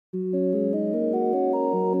You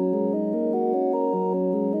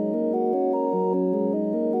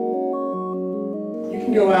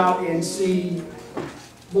can go out and see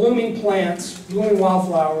blooming plants, blooming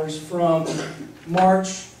wildflowers from March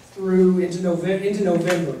through into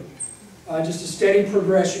November. Just a steady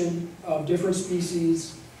progression of different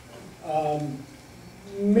species.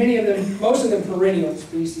 Many of them, most of them perennial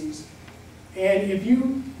species. And if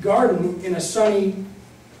you garden in a sunny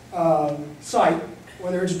site,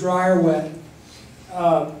 whether it's dry or wet,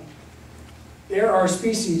 there are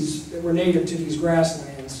species that were native to these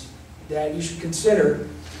grasslands that you should consider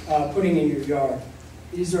putting in your yard.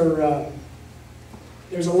 These are,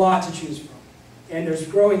 there's a lot to choose from. And there's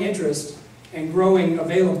growing interest and growing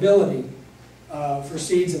availability for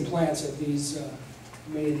seeds and plants of these,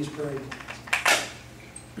 many of these prairie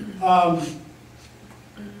plants.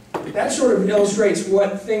 That sort of illustrates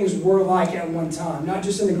what things were like at one time, not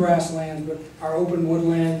just in the grasslands, but our open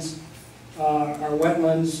woodlands, our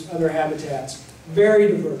wetlands, other habitats. Very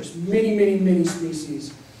diverse, many, many, many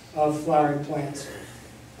species of flowering plants.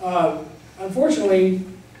 Unfortunately,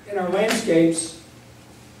 in our landscapes,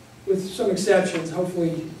 with some exceptions,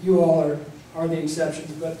 hopefully you all are the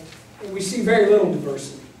exceptions, but we see very little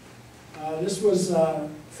diversity. This was the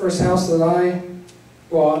first house that I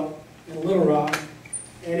bought in Little Rock,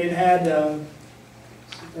 and it had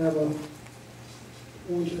kind of a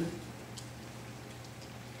pointer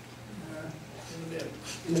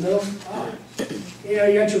in the middle. Ah. You know,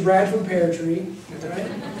 you got your Bradford pear tree, right?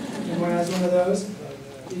 Everyone has one of those.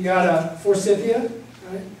 You got a forsythia,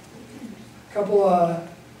 right? A couple of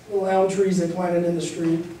little elm trees they planted in the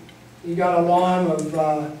street. You got a lawn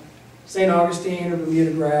of St. Augustine or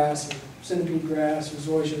Bermuda grass, or centipede grass, or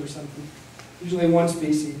zoysia or something. Usually one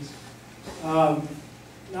species.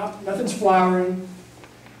 Nothing's flowering.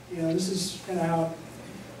 You know, this is kind of how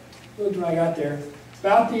it looked when I got there.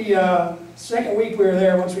 About the second week we were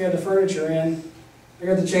there, once we had the furniture in, I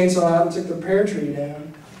got the chainsaw out and took the pear tree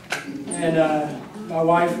down. And my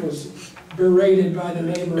wife was berated by the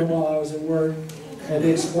neighbor while I was at work. I had to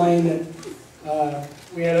explain that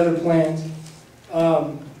we had other plans.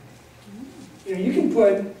 You know, you can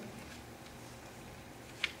put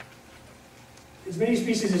as many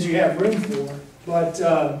species as you have room for, but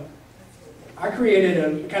I created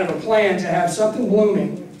a kind of a plan to have something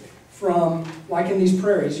blooming from, like in these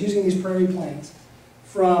prairies, using these prairie plants,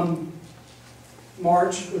 from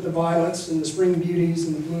March with the violets and the spring beauties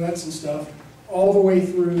and the bluets and stuff, all the way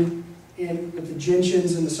through in with the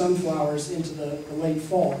gentians and the sunflowers into the late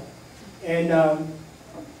fall. And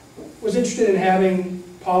was interested in having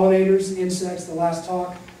pollinators, insects. The last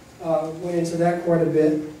talk went into that quite a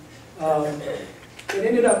bit. It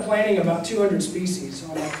ended up planting about 200 species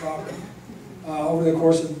on that property over the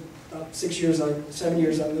course of about 7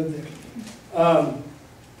 years I lived there. I'm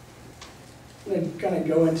going to kind of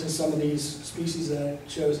go into some of these species that I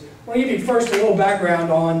chose. I want to give you first a little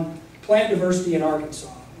background on plant diversity in Arkansas,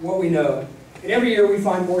 what we know. And every year we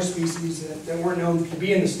find more species that weren't known to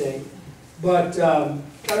be in the state. But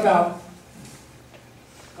got about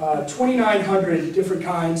 2,900 different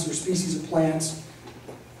kinds or species of plants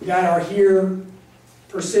that are here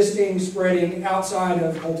persisting, spreading outside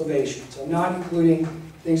of cultivation. So not including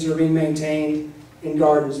things that are being maintained in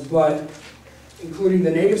gardens, but including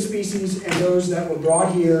the native species and those that were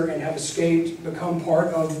brought here and have escaped, become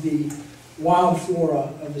part of the wild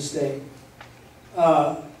flora of the state.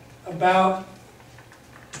 About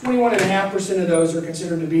 21.5% of those are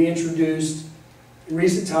considered to be introduced in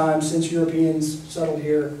recent times since Europeans settled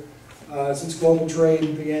here, since global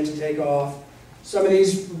trade began to take off. Some of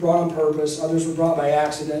these were brought on purpose, others were brought by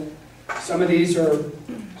accident. Some of these are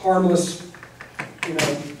harmless, you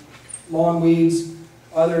know, lawn weeds.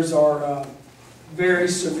 Others are very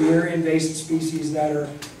severe invasive species that are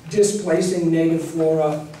displacing native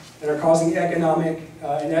flora, that are causing economic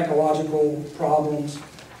and ecological problems,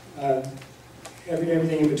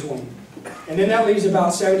 everything in between. And then that leaves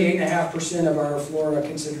about 78.5% of our flora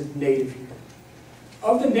considered native here.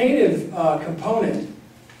 Of the native component,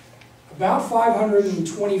 about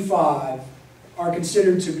 525 are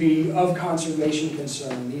considered to be of conservation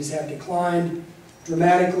concern. These have declined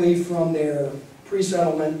dramatically from their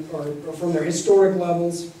pre-settlement or from their historic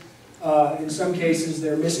levels. In some cases,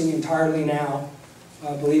 they're missing entirely now,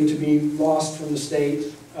 believed to be lost from the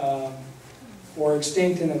state, or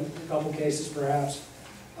extinct in a couple cases perhaps.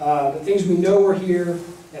 But things we know are here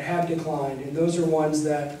that have declined, and those are ones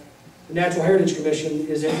that the Natural Heritage Commission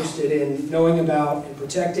is interested in knowing about and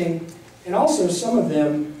protecting. And also some of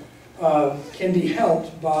them can be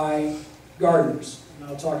helped by gardeners. And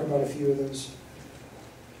I'll talk about a few of those.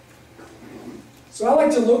 So I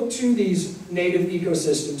like to look to these native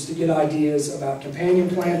ecosystems to get ideas about companion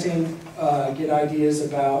planting, get ideas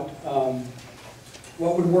about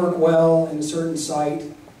what would work well in a certain site.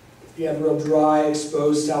 If you have a real dry,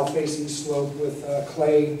 exposed, south-facing slope with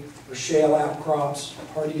clay or shale outcrops,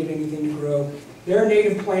 hard to get anything to grow. There are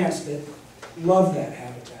native plants that love that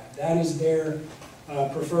habitat. That is their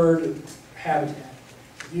preferred habitat.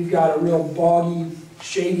 If you've got a real boggy,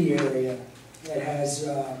 shady area that has,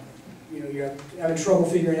 you're having trouble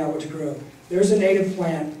figuring out what to grow, there's a native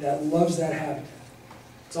plant that loves that habitat.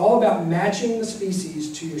 It's all about matching the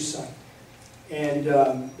species to your site. And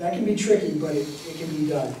that can be tricky, but it can be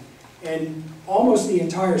done. And almost the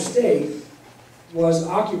entire state was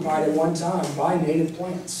occupied at one time by native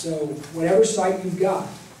plants. So whatever site you've got,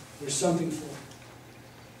 there's something for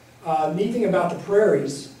it. Neat thing about the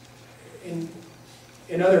prairies and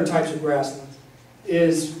other types of grasslands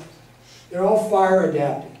is they're all fire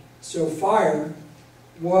adapted. So fire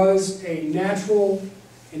was a natural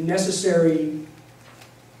and necessary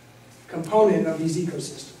component of these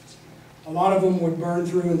ecosystems. A lot of them would burn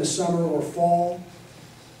through in the summer or fall.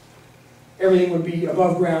 Everything would be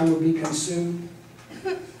above ground, would be consumed.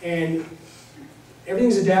 And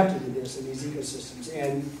everything's adapted to this in these ecosystems.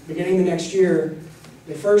 And beginning the next year,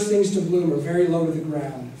 the first things to bloom are very low to the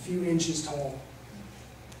ground, a few inches tall.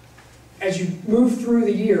 As you move through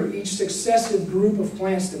the year, each successive group of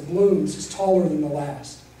plants that blooms is taller than the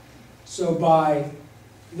last. So by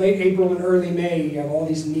late April and early May, you have all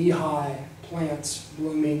these knee-high plants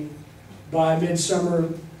blooming. By midsummer,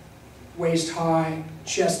 waist-high,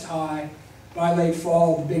 chest-high. By late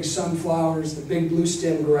fall, the big sunflowers, the big blue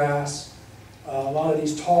stem grass. A lot of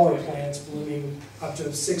these taller plants blooming up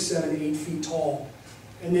to 6, 7, 8 feet tall.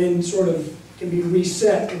 And then sort of can be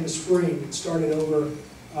reset in the spring and started over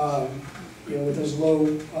with those low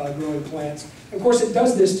growing plants. And of course, it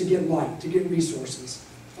does this to get light, to get resources.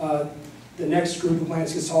 The next group of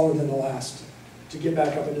plants gets taller than the last to get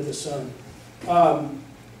back up into the sun.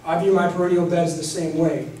 I view my perennial beds the same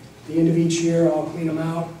way. At the end of each year, I'll clean them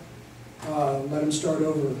out, let them start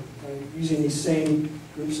over using these same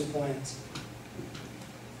groups of plants.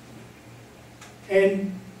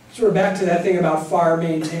 And sort of back to that thing about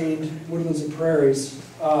fire-maintained woodlands and prairies.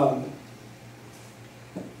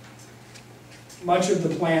 Much of the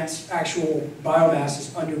plant's actual biomass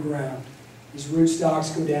is underground. These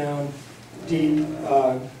rootstocks go down deep,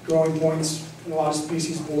 growing points in a lot of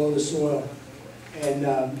species below the soil. And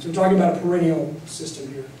so we're talking about a perennial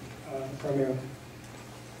system here, primarily.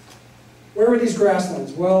 Where were these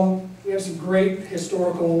grasslands? Well, we have some great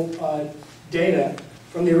historical data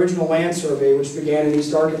from the original land survey, which began in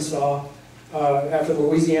East Arkansas after the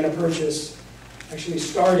Louisiana Purchase. Actually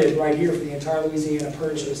started right here for the entire Louisiana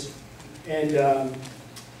Purchase. And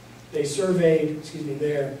they surveyed,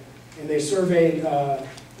 there, and they surveyed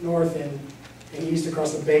north and east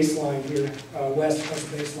across the baseline here, west across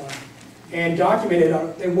the baseline. And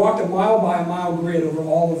documented, they walked a mile by a mile grid over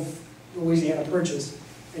all of the Louisiana Purchase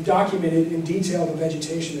and documented in detail the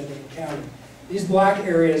vegetation that they encountered. These black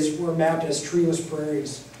areas were mapped as treeless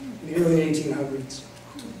prairies in the early 1800s.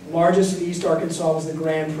 The largest in East Arkansas was the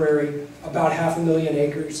Grand Prairie, about 500,000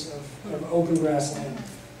 acres of open grassland,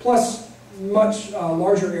 plus much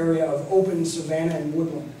larger area of open savanna and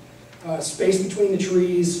woodland. Space between the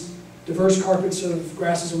trees, diverse carpets of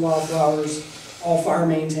grasses and wildflowers, all fire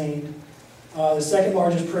maintained. The second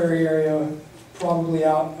largest prairie area, probably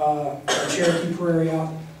out Cherokee Prairie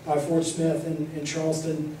out by Fort Smith and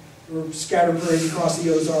Charleston. There were scattered prairies across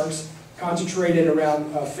the Ozarks, concentrated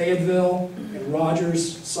around Fayetteville and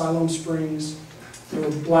Rogers, Siloam Springs. There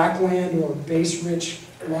were blackland or base-rich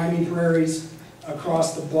limey prairies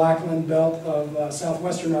across the blackland belt of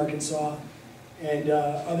southwestern Arkansas, and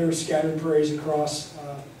other scattered prairies across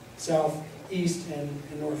southeast and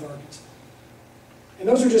north Arkansas. And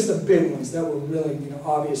those are just the big ones that were really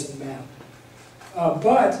obvious and mapped.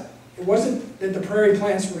 But it wasn't that the prairie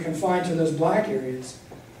plants were confined to those black areas.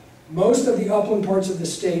 Most of the upland parts of the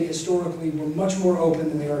state historically were much more open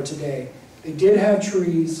than they are today. They did have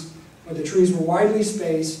trees, but the trees were widely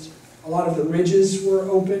spaced. A lot of the ridges were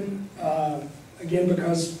open, again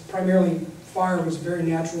because primarily fire was a very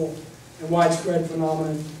natural and widespread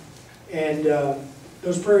phenomenon. And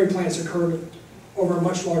those prairie plants occurred over a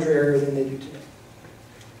much larger area than they do today.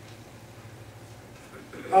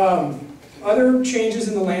 Other changes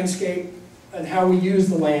in the landscape and how we use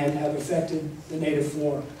the land have affected the native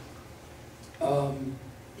flora.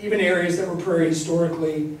 Even areas that were prairie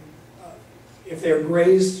historically, if they're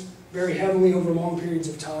grazed very heavily over long periods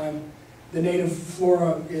of time, the native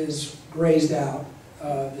flora is grazed out.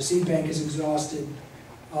 The seed bank is exhausted.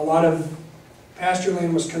 A lot of pasture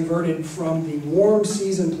land was converted from the warm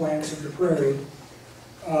season plants of the prairie.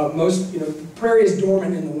 The prairie is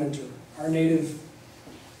dormant in the winter. Our native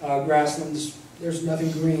grasslands, there's nothing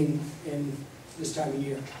green in this time of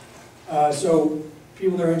year. So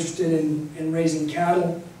people that are interested in raising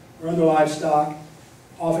cattle or other livestock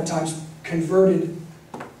oftentimes converted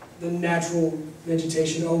the natural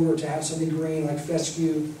vegetation over to have something green like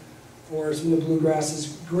fescue or some of the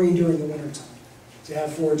bluegrasses green during the wintertime to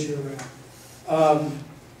have forage year-round.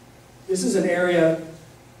 This is an area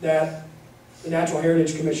that the Natural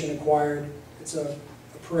Heritage Commission acquired. It's a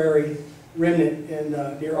prairie remnant in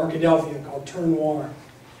near Arkadelphia called Turn Noir,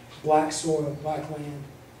 black soil, black land.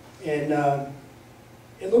 And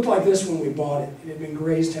it looked like this when we bought it. It had been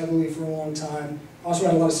grazed heavily for a long time. Also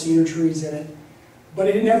had a lot of cedar trees in it, but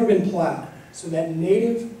it had never been plowed. So that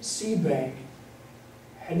native seed bank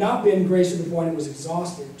had not been grazed to the point it was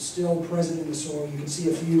exhausted. It was still present in the soil. You can see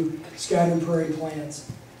a few scattered prairie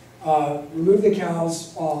plants. Remove the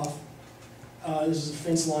cows off. This is a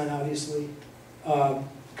fence line, obviously.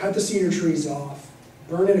 Cut the cedar trees off.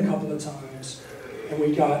 Burn it a couple of times. And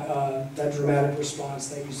we got that dramatic response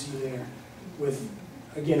that you see there with,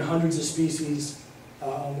 again, hundreds of species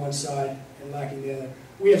on one side and lacking the other.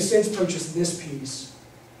 We have since purchased this piece.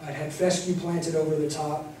 It had fescue planted over the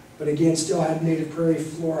top, but again, still had native prairie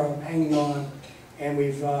flora hanging on, and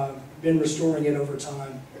we've been restoring it over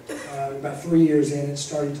time. About 3 years in, it's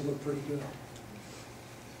starting to look pretty good.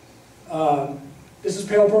 This is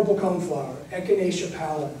pale purple coneflower, Echinacea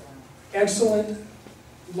pallida. Excellent,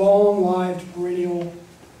 long-lived perennial,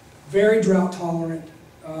 very drought tolerant,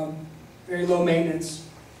 very low maintenance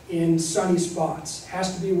in sunny spots.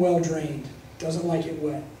 Has to be well drained, doesn't like it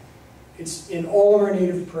wet. It's in all of our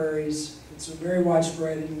native prairies. It's very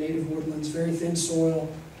widespread in native woodlands, very thin soil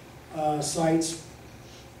sites.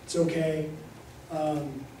 It's okay.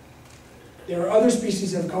 There are other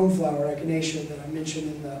species of coneflower, Echinacea, that I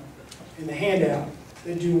mentioned in the handout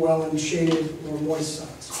that do well in shaded or moist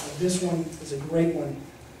sites. This one is a great one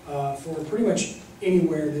for pretty much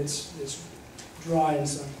anywhere that's dry and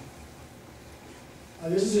sunny.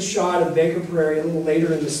 This is a shot of Baker Prairie a little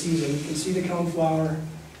later in the season. You can see the coneflower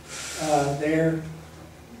there.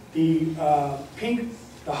 The pink,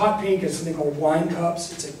 the hot pink is something called wine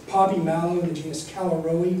cups. It's a poppy mallow in the genus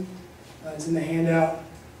Callirrhoe. It's in the handout.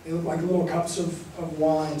 They look like little cups of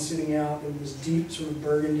wine sitting out in this deep sort of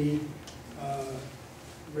burgundy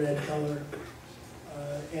red color.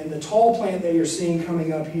 And the tall plant that you're seeing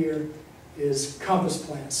coming up here is compass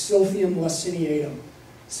plants, Silphium laciniatum.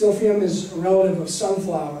 Silphium is a relative of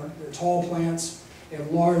sunflower. They're tall plants. They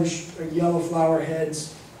have large yellow flower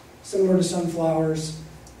heads, similar to sunflowers.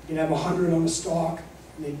 You can have 100 on a stalk,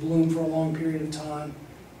 and they bloom for a long period of time.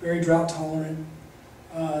 Very drought tolerant.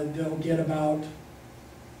 They'll get about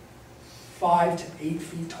 5 to 8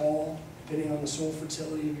 feet tall, depending on the soil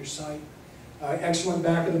fertility of your site. Excellent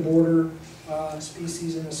back of the border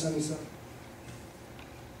species in the sunny sun.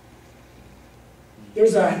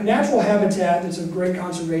 There's a natural habitat that's of great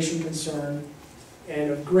conservation concern and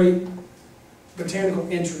of great botanical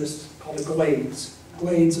interest called the glades.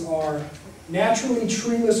 Glades are naturally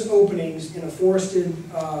treeless openings in a forested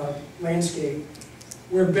landscape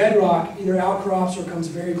where bedrock either outcrops or comes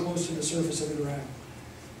very close to the surface of the ground.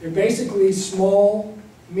 They're basically small,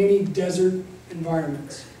 mini desert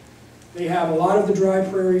environments. They have a lot of the dry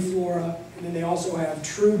prairie flora, and then they also have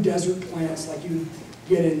true desert plants like you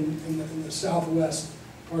get in the southwest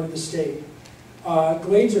part of the state.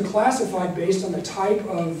 Glades are classified based on the type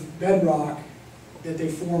of bedrock that they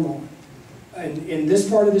form on. And in this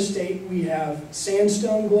part of the state, we have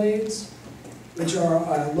sandstone glades, which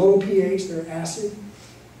are low pH, they're acid.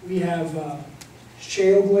 We have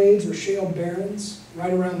shale glades or shale barrens,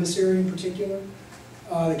 right around this area in particular,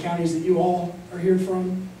 the counties that you all are here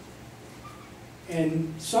from.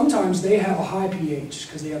 And sometimes they have a high pH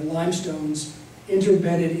because they have limestones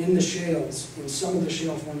interbedded in the shales, in some of the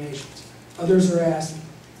shale formations. Others are acid.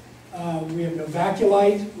 We have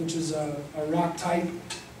novaculite, which is a rock type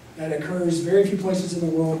that occurs very few places in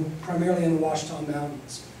the world, primarily in the Ouachita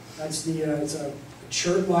Mountains. That's it's a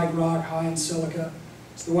chert-like rock, high in silica.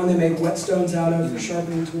 It's the one they make whetstones out of for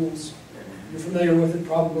sharpening tools. You're familiar with it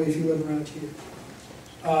probably if you live around here.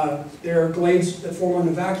 There are glades that form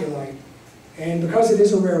on novaculite. And because it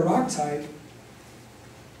is a rare rock type,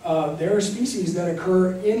 there are species that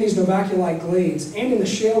occur in these novaculite glades and in the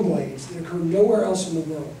shale glades that occur nowhere else in the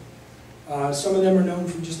world. Some of them are known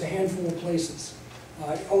from just a handful of places,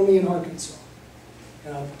 only in Arkansas.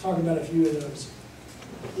 And I'll talk about a few of those.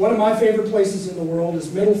 One of my favorite places in the world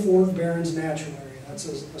is Middle Fork Barrens Natural Area. That's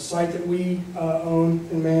a site that we own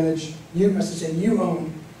and manage. You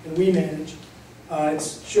own and we manage.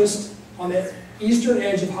 It's just on the eastern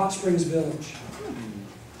edge of Hot Springs Village.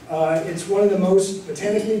 It's one of the most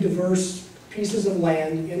botanically diverse pieces of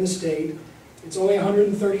land in the state. It's only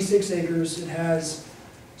 136 acres. It has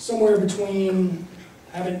somewhere between,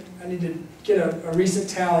 I need to get a recent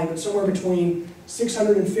tally, but somewhere between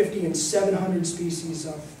 650 and 700 species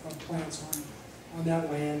of plants on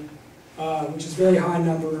that land, which is a very high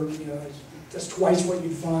number. You know, that's twice what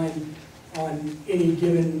you'd find on any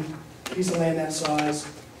given piece of land that size.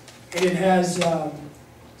 And it has some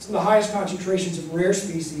of the highest concentrations of rare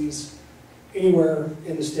species anywhere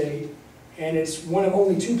in the state. And it's one of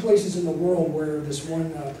only 2 places in the world where this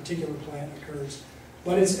one particular plant occurs.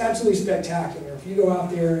 But it's absolutely spectacular. If you go out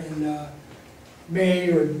there in May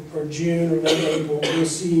or June or late April, you'll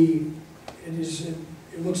see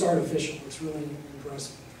it looks artificial. It's really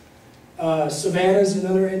impressive. Savanna is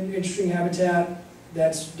another interesting habitat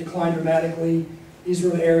that's declined dramatically. These are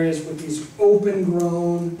the areas with these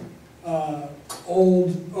open-grown,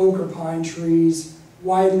 old oak or pine trees,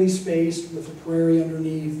 widely spaced with a prairie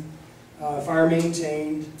underneath, fire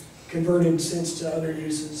maintained, converted since to other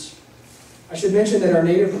uses. I should mention that our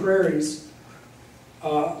native prairies,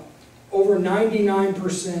 over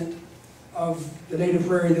 99% of the native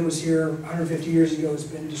prairie that was here 150 years ago has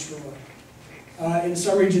been destroyed. In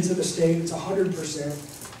some regions of the state, it's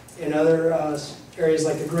 100%. In other areas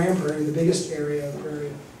like the Grand Prairie, the biggest area of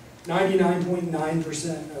prairie,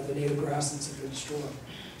 99.9% of the native grasslands have been destroyed.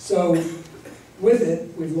 So with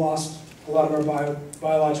it, we've lost a lot of our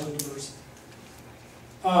biological diversity.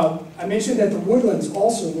 I mentioned that the woodlands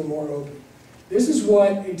also were more open. This is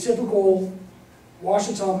what a typical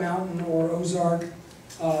Ouachita Mountain or Ozark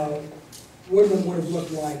woodland would have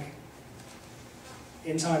looked like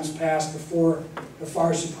in times past before the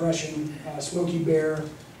fire suppression Smokey Bear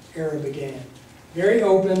era began. Very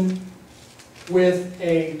open with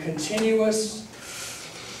a continuous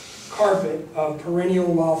carpet of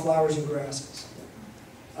perennial wildflowers and grasses.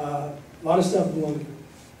 A lot of stuff blooming.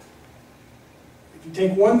 If you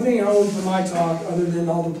take one thing home from my talk, other than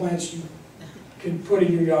all the plants you could put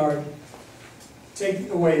in your yard, take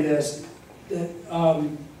away this, that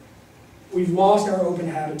we've lost our open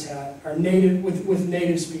habitat, our native, with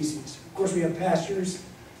native species. Of course we have pastures,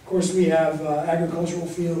 of course we have agricultural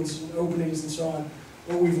fields and openings and so on,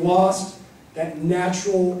 but we've lost that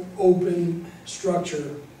natural open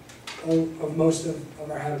structure of most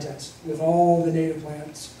of our habitats, with all the native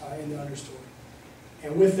plants in the understory.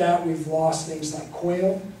 And with that, we've lost things like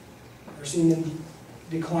quail, we're seeing them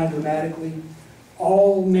decline dramatically.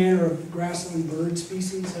 All manner of grassland bird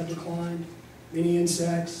species have declined, many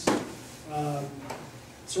insects,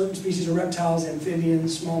 certain species of reptiles,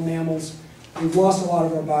 amphibians, small mammals. We've lost a lot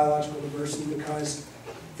of our biological diversity because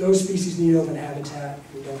those species need open habitat,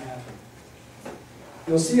 and we don't have it.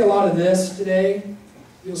 You'll see a lot of this today.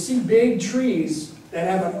 You'll see big trees that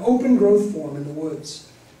have an open growth form in the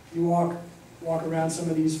woods. You walk around some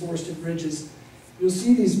of these forested ridges, you'll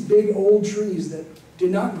see these big old trees that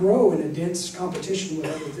did not grow in a dense competition with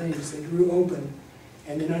other things. They grew open,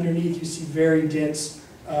 and then underneath you see very dense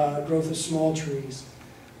growth of small trees.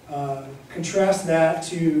 Contrast that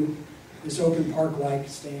to this open park-like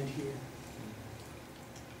stand here.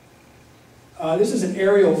 This is an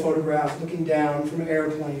aerial photograph looking down from an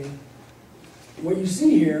airplane. What you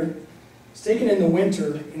see here is taken in the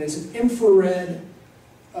winter, and it's an infrared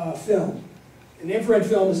film. An infrared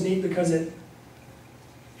film is neat because if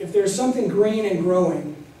there's something green and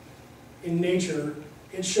growing in nature,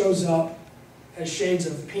 it shows up as shades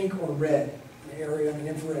of pink or red in the area of an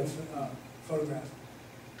infrared photograph.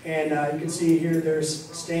 And you can see here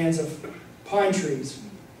there's stands of pine trees.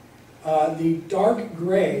 The dark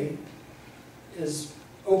gray is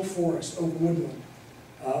oak forest, oak woodland.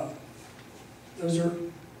 Those are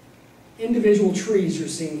individual trees you're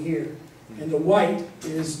seeing here. And the white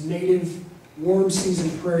is native warm season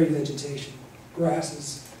prairie vegetation,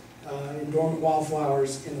 grasses, and dormant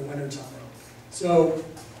wildflowers in the wintertime. So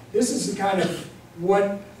this is the kind of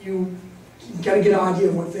what you kind of get an idea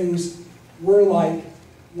of what things were like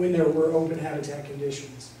when there were open habitat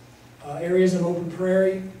conditions. Areas of open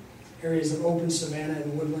prairie, areas of open savanna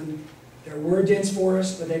and woodland. There were dense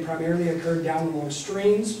forests, but they primarily occurred down along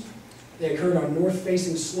streams. They occurred on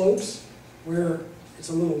north-facing slopes where it's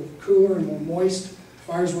a little cooler and more moist.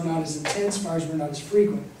 Fires were not as intense, fires were not as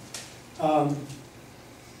frequent.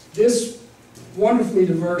 This wonderfully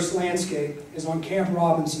diverse landscape is on Camp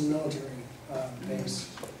Robinson military base.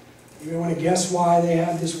 You want to guess why they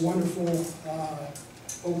have this wonderful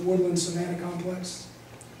oak woodland savanna complex?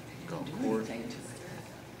 I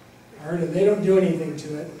heard it. They don't do anything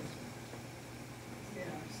to it.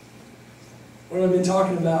 what have I been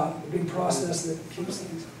talking about? The big process that keeps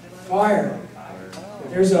things. Fire.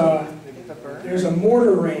 There's a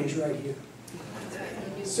mortar range right here.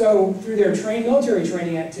 So through their military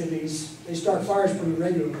training activities, they start fires pretty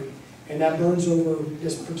regularly, and that burns over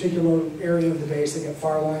this particular area of the base. They got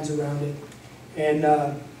fire lines around it, and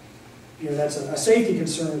that's a safety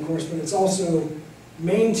concern, of course, but it's also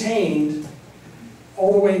maintained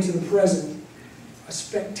all the way into the present. A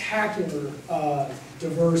spectacular,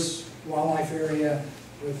 diverse wildlife area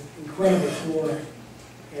with incredible flora,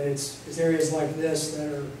 and it's areas like this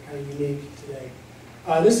that are kind of unique today.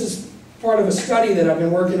 This is part of a study that I've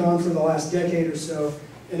been working on for the last decade or so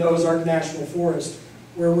in the Ozark National Forest,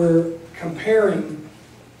 where we're comparing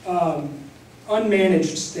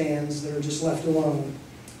unmanaged stands that are just left alone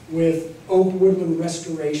with oak woodland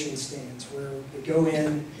restoration stands, where we go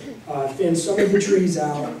in, thin some of the trees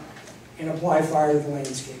out, and apply fire to the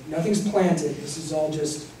landscape. Nothing's planted. This is all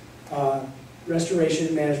just restoration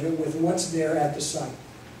and management with what's there at the site.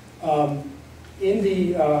 In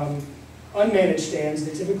the unmanaged stands,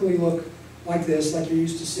 they typically look like this, like you're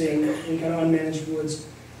used to seeing in kind of unmanaged woods.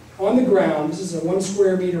 On the ground, this is a 1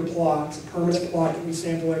 square meter plot. It's a permanent plot that we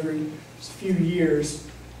sample every few years.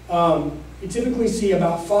 You typically see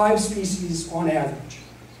about 5 species on average.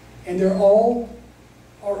 And they're all,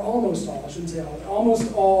 or almost all, I shouldn't say all,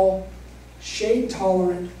 almost all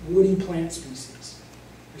shade-tolerant woody plant species.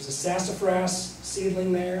 There's a sassafras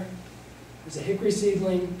seedling there. There's a hickory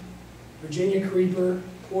seedling, Virginia creeper,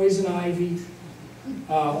 poison ivy,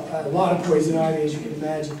 a lot of poison ivy, as you can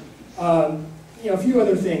imagine. A few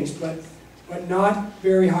other things, but not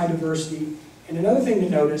very high diversity. And another thing to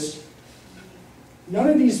notice, none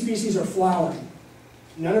of these species are flowering.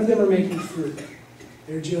 None of them are making fruit.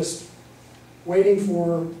 They're just waiting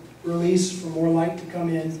for release, for more light to come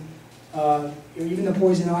in. Even the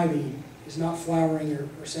poison ivy is not flowering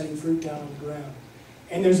or setting fruit down on the ground.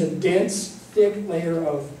 And there's a dense, thick layer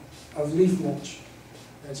of leaf mulch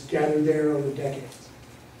that's gathered there over decades.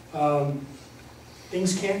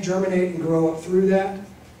 Things can't germinate and grow up through that.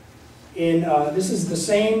 This is the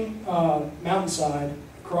same mountainside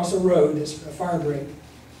across a road, it's a fire break.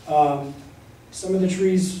 Some of the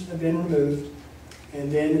trees have been removed, and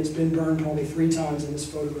then it's been burned only 3 times in this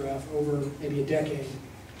photograph over maybe a decade.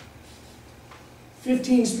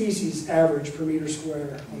 15 species average per meter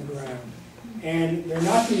square on the ground. And they're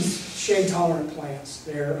not these shade-tolerant plants.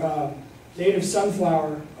 They're native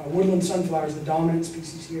sunflower, woodland sunflower is the dominant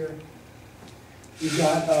species here. You've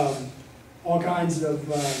got all kinds of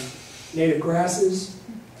native grasses,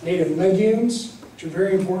 native legumes, which are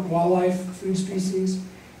very important wildlife food species,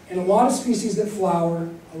 and a lot of species that flower,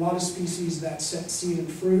 a lot of species that set seed and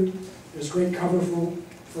fruit. There's great cover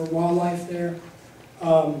for wildlife there.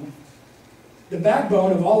 The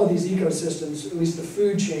backbone of all of these ecosystems, at least the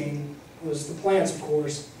food chain, was the plants, of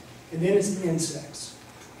course, and then it's the insects.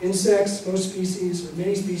 Insects, most species, or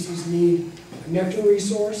many species, need a nectar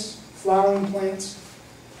resource, flowering plants.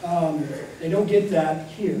 They don't get that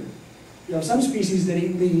here. You have some species that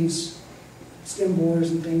eat leaves, stem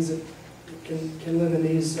borers and things that can live in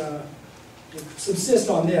these, subsist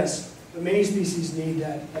on this, but many species need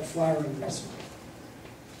that flowering resource.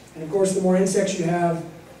 And of course, the more insects you have,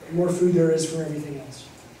 the more food there is for everything else.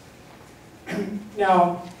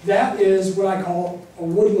 Now, that is what I call a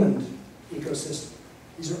woodland ecosystem.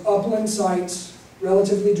 These are upland sites,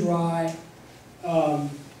 relatively dry, were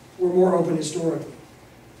more open historically.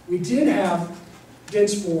 We did have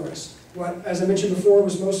dense forest. What, as I mentioned before,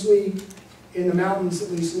 was mostly in the mountains,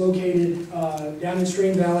 at least located down in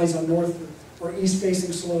stream valleys on north or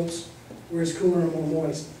east-facing slopes, where it's cooler and more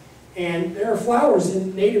moist. And there are flowers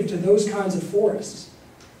native to those kinds of forests,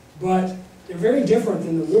 but they're very different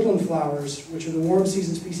than the woodland flowers, which are the warm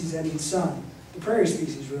season species that need sun, the prairie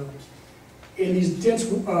species, really. In these dense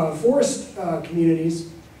forest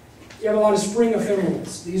communities, you have a lot of spring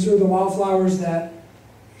ephemerals. These are the wildflowers that,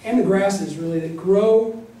 and the grasses, really, that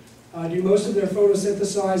grow, do most of their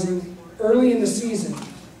photosynthesizing early in the season,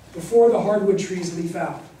 before the hardwood trees leaf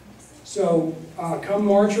out. So come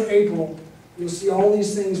March or April, you'll see all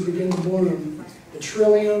these things begin to bloom. The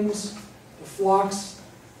trilliums, the phlox,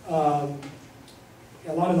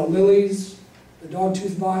 a lot of the lilies, the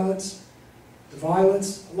dogtooth violets, the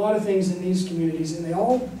violets, a lot of things in these communities, and they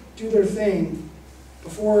all do their thing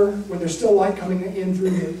before, when there's still light coming in through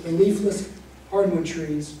the leafless hardwood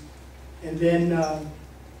trees, and then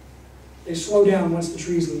they slow down once the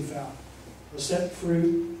trees leaf out. They'll set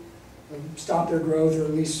fruit, they'll stop their growth, or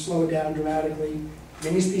at least slow it down dramatically.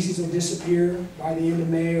 Many species will disappear by the end of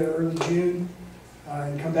May or early June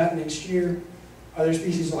and come back next year. Other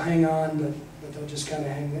species will hang on, but they'll just kind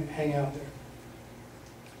of hang out there.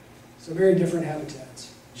 So very different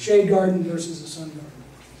habitats. Shade garden versus a sun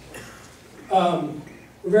garden.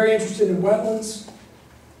 We're very interested in wetlands.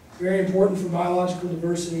 Very important for biological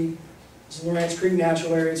diversity. This is Lawrence Creek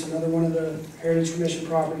Natural Area. It's another one of the Heritage Commission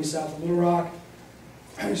properties south of Little Rock.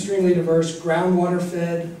 Extremely diverse,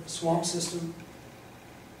 groundwater-fed swamp system.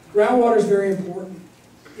 Groundwater is very important.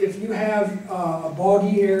 If you have a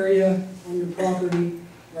boggy area on your property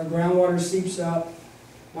where groundwater seeps up,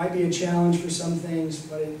 might be a challenge for some things,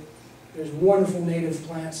 but there's wonderful native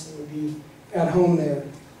plants that would be at home there.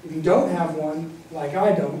 If you don't have one, like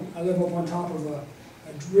I don't, I live up on top of a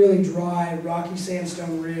really dry, rocky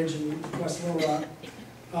sandstone ridge in West Little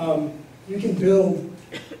Rock, you can build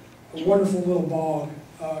a wonderful little bog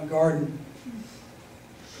garden.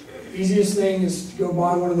 Easiest thing is to go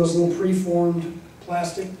buy one of those little preformed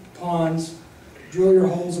plastic ponds, drill your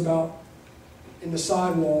holes about in the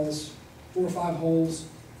side walls, 4 or 5 holes,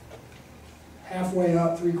 halfway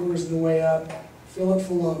up, 3/4 of the way up, fill it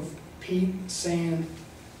full of peat, sand,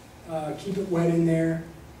 keep it wet in there.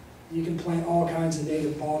 You can plant all kinds of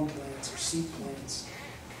native bog plants or seep plants.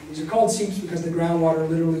 These are called seeps because the groundwater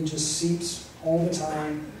literally just seeps all the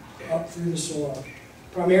time up through the soil.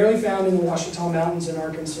 Primarily found in the Ouachita Mountains in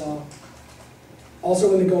Arkansas.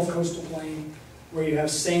 Also in the Gulf Coastal Plain, where you have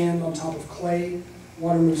sand on top of clay.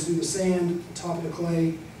 Water moves through the sand, on top of the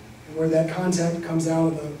clay, and where that contact comes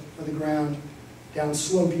out of the ground, down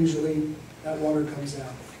slope usually, that water comes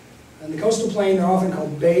out. In the coastal plain, they're often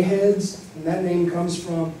called bayheads, and that name comes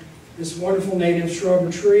from this wonderful native shrub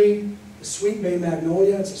or tree, the sweet bay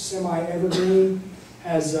magnolia. It's a semi-evergreen,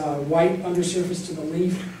 has white undersurface to the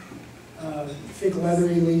leaf, thick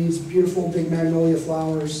leathery leaves, beautiful big magnolia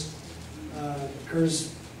flowers. Occurs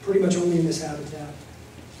pretty much only in this habitat.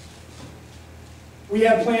 We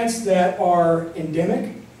have plants that are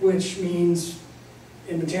endemic, which means,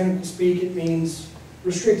 in botanical speak, it means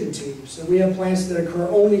restricted to. So we have plants that occur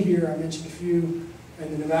only here. I mentioned a few,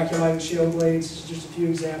 and the Novaculite shale glades, this is just a few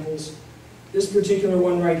examples. This particular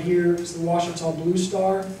one right here is the Ouachita Blue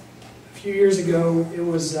Star. A few years ago, it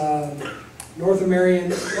was North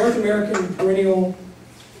American Perennial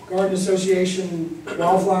Garden Association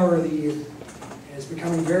Wildflower of the Year. And it's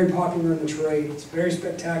becoming very popular in the trade. It's very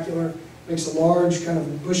spectacular, makes a large kind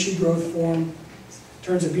of bushy growth form,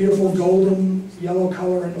 turns a beautiful golden yellow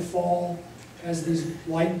color in the fall, has these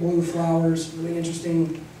light blue flowers, really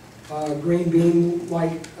interesting green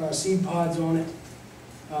bean-like seed pods on it.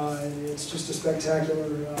 It's just a spectacular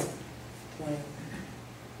plant.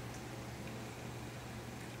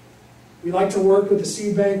 We like to work with the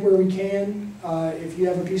seed bank where we can. If you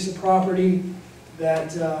have a piece of property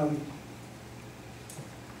that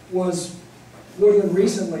was woodland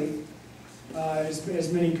recently,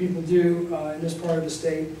 as many people do in this part of the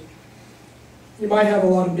state, you might have a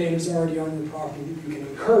lot of natives already on your property that you can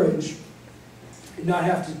encourage and not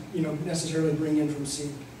have to, necessarily bring in from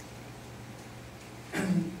seed.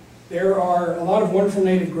 There are a lot of wonderful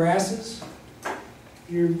native grasses. If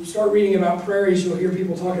you start reading about prairies, you'll hear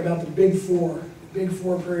people talk about the big four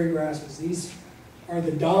prairie grasses. These are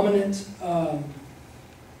the dominant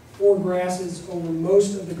 4 grasses over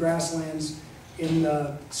most of the grasslands in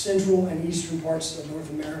the central and eastern parts of North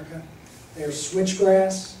America. They are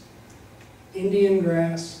switchgrass, Indian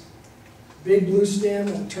grass, big blue stem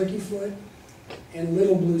with a turkey foot, and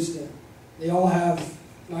little blue stem. They all have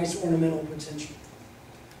nice ornamental potential.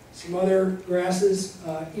 Some other grasses,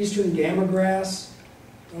 eastern gamma grass,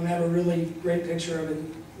 don't have a really great picture of it.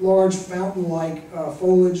 Large fountain-like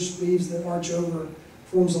foliage, leaves that arch over,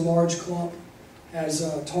 forms a large clump, has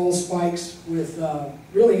tall spikes with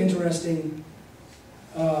really interesting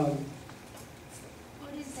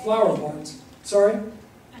flower parts. Sorry?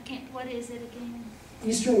 What is it again?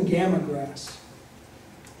 Eastern gamma grass.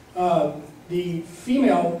 The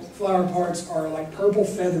female flower parts are like purple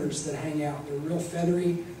feathers that hang out. They're real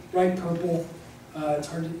feathery, bright purple. It's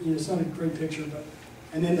hard to, it's not a great picture, but.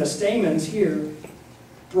 And then the stamens here,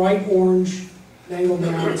 bright orange, angled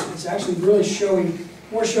down. It's actually really showy,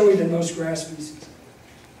 more showy than most grass species.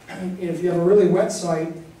 And if you have a really wet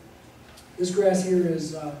site, this grass here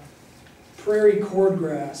is prairie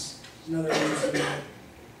cordgrass. Another interesting one.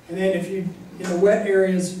 And then if you, in the wet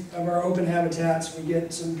areas of our open habitats, we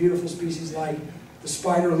get some beautiful species like the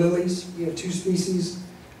spider lilies. We have 2 species.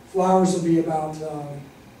 Flowers will be about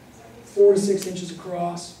 4 to 6 inches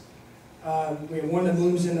across. We have one that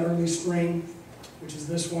blooms in the early spring, which is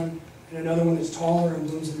this one, and another one that's taller and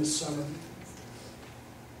blooms in the summer.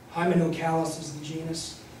 Hymenocallis is the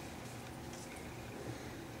genus.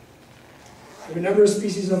 We have a number of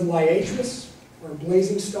species of liatris, or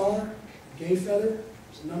blazing star, gay feather.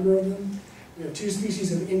 There's a number of them. We have 2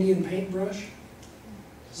 species of Indian paintbrush.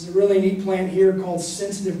 This is a really neat plant here called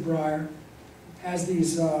sensitive briar. Has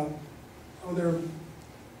these, they're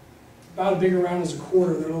about as big around as a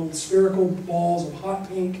quarter. They're little spherical balls of hot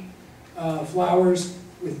pink flowers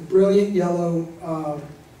with brilliant yellow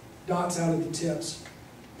dots out at the tips.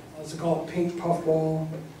 It's called pink puffball.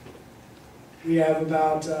 We have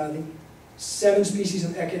about, I think, 7 species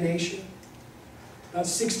of echinacea, about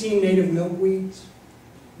 16 native milkweeds,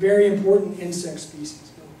 very important insect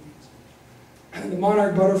species, milkweeds. The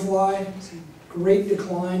monarch butterfly, it's in great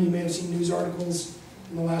decline. You may have seen news articles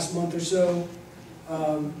in the last month or so.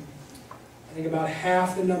 I think about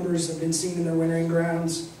half the numbers have been seen in their wintering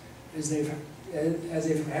grounds as they've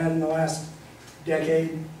had in the last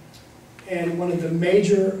decade. And one of the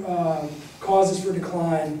major causes for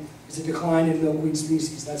decline is a decline in milkweed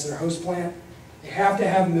species. That's their host plant. They have to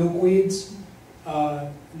have milkweeds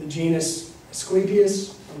in the genus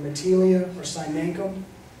Asclepias, or Metelia, or Cynancum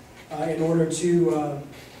in order to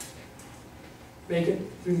make it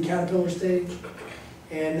through the caterpillar stage.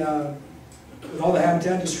 And with all the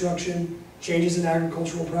habitat destruction, changes in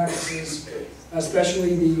agricultural practices,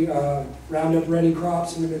 especially the Roundup Ready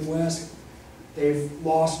crops in the Midwest, they've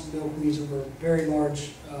lost milkweeds over very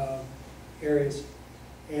large areas.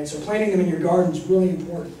 And so planting them in your garden is really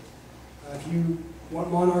important. If you want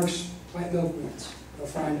monarchs, plant milkweeds. You'll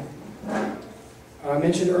find them. I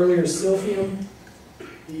mentioned earlier silphium,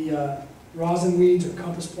 the rosin weeds or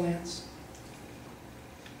compass plants.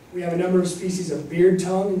 We have a number of species of beard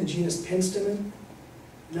tongue in the genus Penstemon,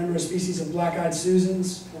 a number of species of black-eyed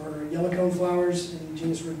Susans or yellow cone flowers in the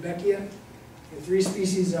genus Rudbeckia. We have 3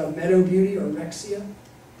 species of meadow beauty or Rexia.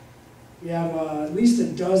 We have at least a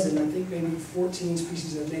dozen, I think maybe 14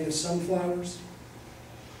 species of native sunflowers.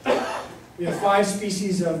 We have 5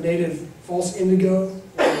 species of native false indigo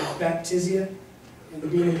or Baptisia in the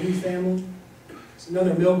bean and pea family. It's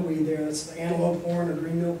another milkweed there. That's the antelope horn or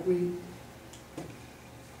green milkweed.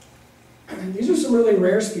 These are some really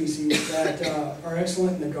rare species that are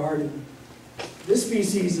excellent in the garden. This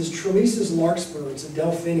species is Treleasis larkspur. It's a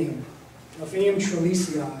delphinium, Delphinium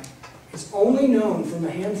treleasii. It's only known from a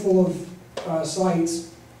handful of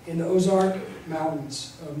sites in the Ozark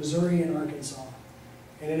Mountains of Missouri and Arkansas.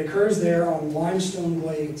 And it occurs there on limestone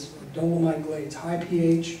glades, or dolomite glades, high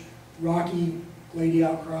pH, rocky, glady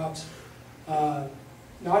outcrops.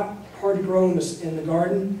 Not hard to grow in the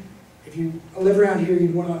garden. If you live around here,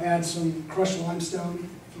 you'd want to add some crushed limestone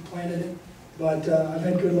if you planted it, but I've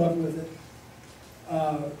had good luck with it.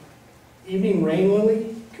 Evening rain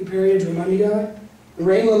lily, Couperia dramundii. The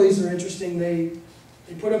rain lilies are interesting. They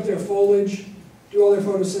put up their foliage, do all their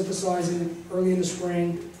photosynthesizing early in the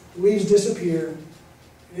spring. The leaves disappear,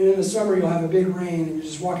 and in the summer you'll have a big rain, and you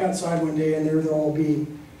just walk outside one day and there they'll all be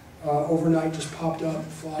overnight, just popped up,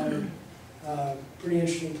 flowered. Pretty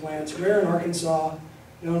interesting plants. Rare in Arkansas,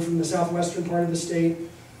 known from the southwestern part of the state,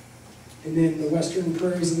 and then the western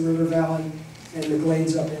prairies of the river valley, and the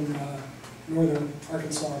glades up in northern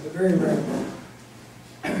Arkansas, but very rare.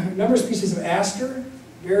 A number of species of aster,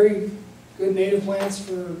 very good native plants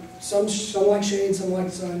for some like shade, some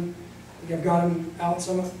like sun. I think I've got them out,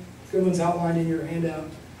 some good ones outlined in your handout.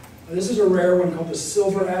 This is a rare one called the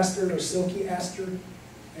silver aster or silky aster.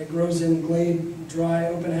 It grows in glade, dry,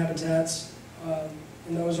 open habitats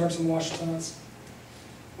in the Ozarks and Ouachitas.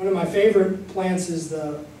 One of my favorite plants is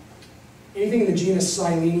anything in the genus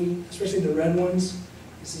Silene, especially the red ones.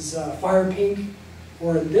 This is fire pink,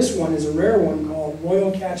 or this one is a rare one called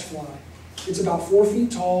royal catchfly. It's about 4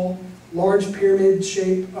 feet tall, large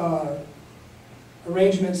pyramid-shaped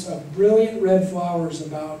arrangements of brilliant red flowers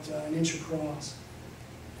about an inch across.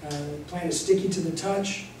 The plant is sticky to the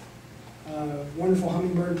touch, wonderful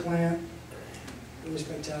hummingbird plant, really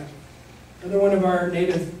spectacular. Another one of our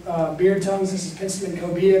native beard tongues, this is Penstemon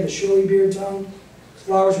cobea, the showy beard tongue.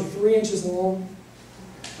 Flowers are 3 inches long,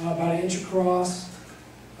 about 1 inch across,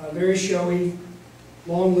 very showy,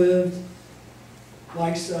 long-lived,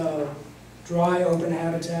 likes dry, open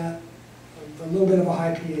habitat, a little bit of a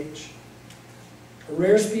high pH. A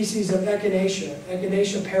rare species of echinacea,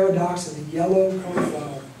 Echinacea paradoxa, the yellow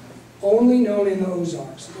coneflower, only known in the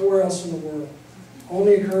Ozarks, nowhere else in the world.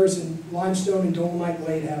 Only occurs in limestone and dolomite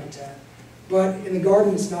glade habitat. But in the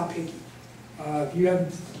garden, it's not picky. If you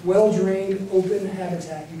have well-drained, open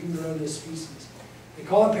habitat, you can grow this species. They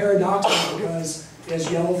call it paradoxical because it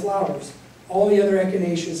has yellow flowers. All the other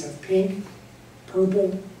echinaceas have pink,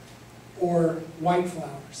 purple, or white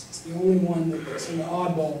flowers. It's the only one that's an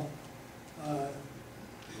oddball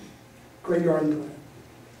great garden plant.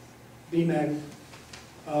 B magnet.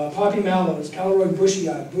 Poppy mallows, Caloroid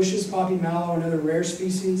bushii, Bush's poppy mallow, another rare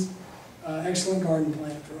species. Excellent garden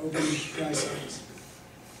plant for open dry sites.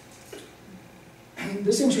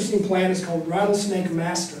 This interesting plant is called rattlesnake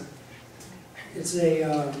master. It's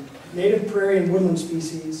a native prairie and woodland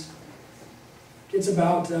species. It's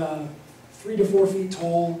about 3 to 4 feet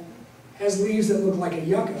tall, has leaves that look like a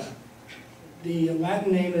yucca. The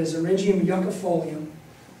Latin name is Eryngium yuccifolium,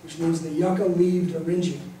 which means the yucca-leaved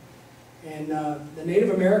eryngium. And the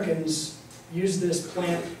Native Americans used this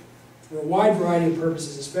plant for a wide variety of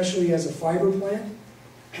purposes, especially as a fiber plant.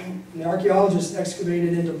 And the archaeologists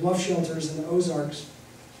excavated into bluff shelters in the Ozarks.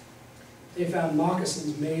 They found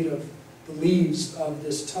moccasins made of the leaves of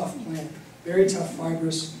this tough plant, very tough,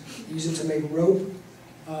 fibrous. They use it to make rope,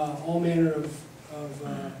 all manner of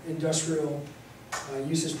industrial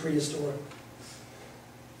uses prehistoric.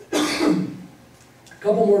 A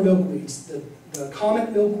couple more milkweeds. The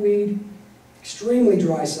comet milkweed, extremely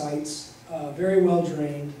dry sites, very well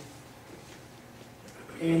drained.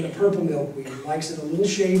 And the purple milkweed likes it a little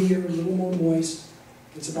shadier, a little more moist.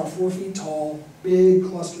 It's about 4 feet tall, big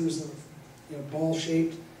clusters of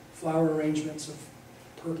ball-shaped flower arrangements of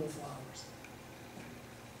purple flowers.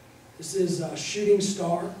 This is shooting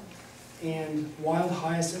star and wild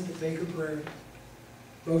hyacinth at Baker Prairie,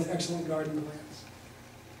 both excellent garden plants.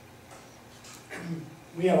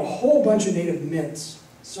 We have a whole bunch of native mints,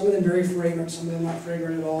 some of them very fragrant, some of them not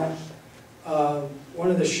fragrant at all. One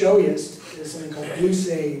of the showiest is something called blue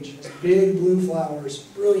sage. It's big blue flowers,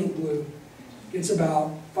 brilliant blue. It's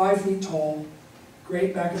about 5 feet tall,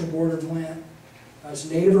 great back of the border plant. It's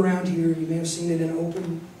native around here. You may have seen it in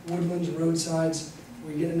open woodlands, roadsides,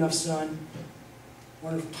 where you get enough sun.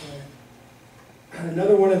 Wonderful plant.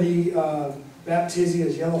 Another one of the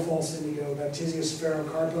Baptisias, yellow false indigo, Baptisia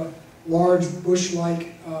sphaerocarpa, large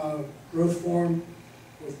bush-like growth form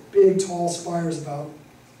with big tall spires about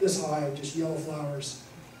this high of just yellow flowers,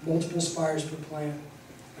 multiple spires per plant.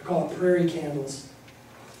 I call it prairie candles.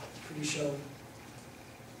 Pretty showy.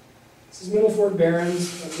 This is Middle Fork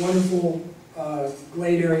Barrens, a wonderful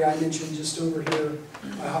glade area I mentioned just over here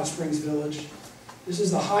by Hot Springs Village. This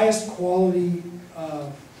is the highest quality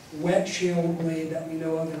wet shale glade that we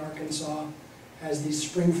know of in Arkansas. Has these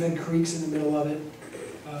spring-fed creeks in the middle of it.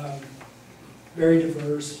 Very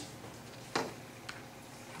diverse.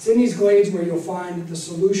 It's in these glades where you'll find the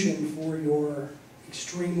solution for your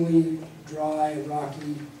extremely dry,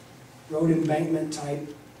 rocky, road embankment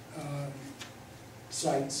type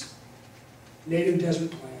sites. Native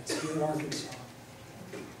desert plants here in Arkansas.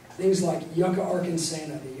 Things like Yucca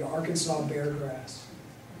arkansana, the Arkansas bear grass.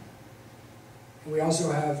 And we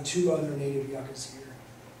also have 2 other native yuccas here.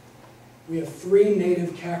 We have 3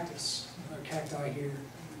 native cacti here.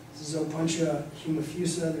 This is Opuntia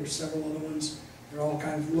humifusa. There's several other ones. They're all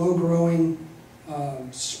kind of low-growing,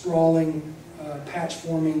 sprawling,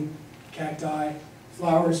 patch-forming cacti.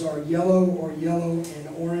 Flowers are yellow and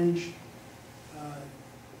orange,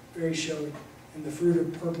 very showy. And the fruit are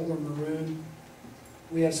purple or maroon.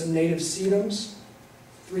 We have some native sedums,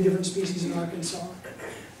 3 different species in Arkansas.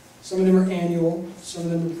 Some of them are annual, some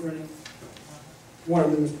of them are perennial. One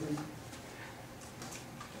of them is perennial.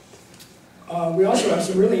 We also have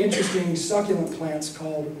some really interesting succulent plants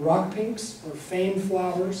called rock pinks or fame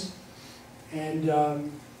flowers. And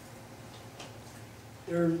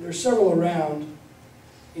there are several around,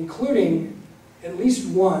 including at least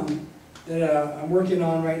one that I'm working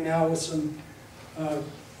on right now with some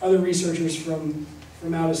other researchers from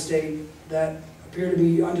out of state that appear to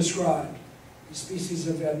be undescribed. These species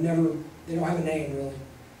have never, they don't have a name really.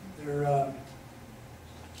 They're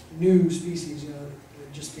new species, they're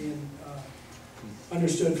just being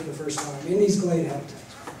understood for the first time in these glade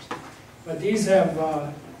habitats. But these have,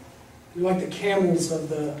 they're like the camels of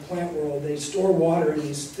the plant world. They store water in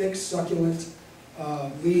these thick, succulent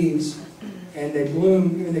leaves, and they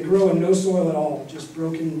bloom, and they grow in no soil at all, just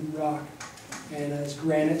broken rock. And there's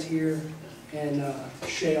granite here and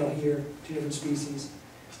shale here, 2 different species.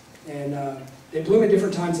 And they bloom at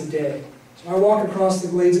different times of day. So I walk across the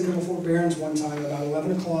glades at Middle Fork Barrens one time about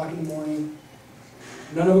 11 o'clock in the morning,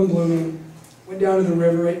 none of them blooming. Went down to the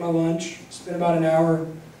river, ate my lunch, spent about an hour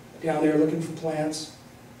down there looking for plants.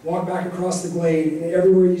 Walked back across the glade, and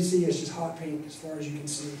everywhere you see is just hot pink as far as you can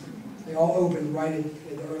see. They all open right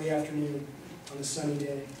in the early afternoon on a sunny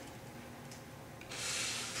day.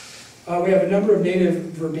 We have a number of native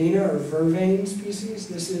verbena or vervain species.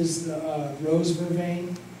 This is the rose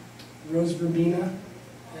vervain, rose verbena,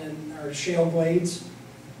 and our shale glades.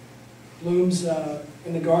 Blooms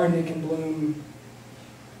in the garden. It can bloom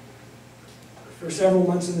for several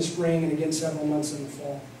months in the spring and again several months in the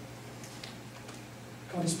fall.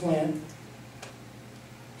 Call this plant.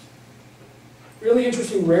 Really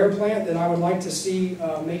interesting rare plant that I would like to see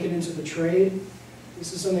make it into the trade.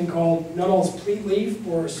 This is something called Nuttall's pleat leaf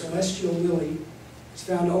or celestial lily. It's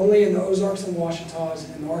found only in the Ozarks and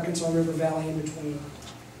Ouachitas and the Arkansas River Valley in between.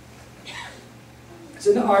 It's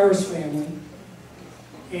in the iris family,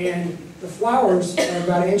 and the flowers are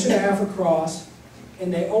about 1.5 inches across,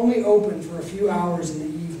 and they only open for a few hours in the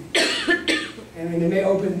evening. I mean, they may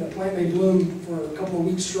open, the plant may bloom for a couple of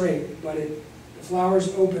weeks straight, but the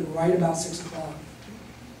flowers open right about 6 o'clock.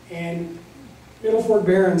 And Middle Fork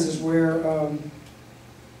Barrens is where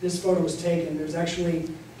this photo was taken. There's actually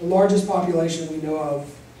the largest population we know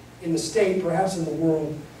of in the state, perhaps in the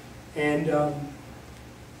world, and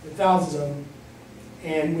with thousands of them.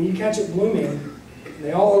 And when you catch it blooming, and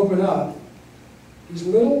they all open up, these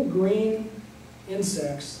little green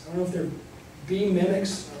insects, I don't know if they're bee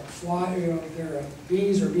mimics or fly, if they're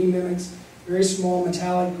bees or bee mimics, very small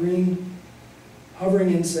metallic green hovering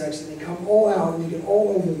insects, and they come all out and you get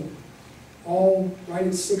all over them, all right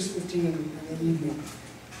at 6:15 in the evening.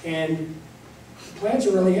 And the plants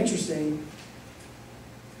are really interesting.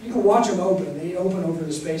 You can watch them open. They open over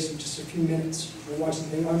the space of just a few minutes. You can watch the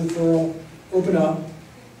thing unfurl, open up,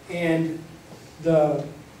 and the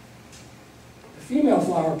female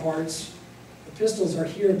flower parts, the pistils are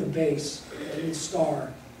here at the base, a little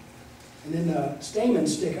star. And then the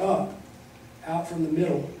stamens stick up, out from the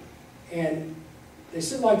middle. And they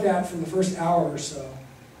sit like that for the first hour or so.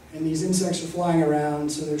 And these insects are flying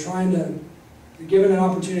around, so they're given an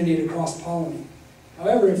opportunity to cross-pollinate.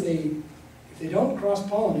 However, if they don't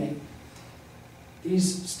cross-pollinate,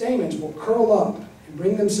 these stamens will curl up and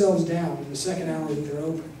bring themselves down in the second hour that they're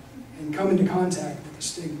open and come into contact with the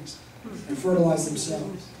stigmas and fertilize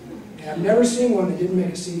themselves. And I've never seen one that didn't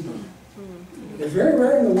make a seed. They're very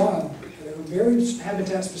rare in the wild. They're very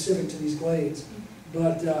habitat specific to these glades.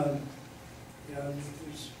 But you know,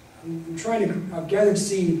 I've gathered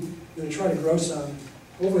seed. I'm going to try to grow some.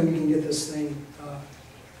 Hopefully we can get this thing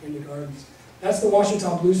into gardens. That's the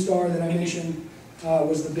Ouachita Blue Star that I mentioned,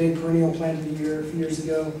 was the big perennial plant of the year a few years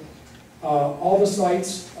ago. All the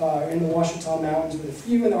sites in the Ouachita Mountains, with a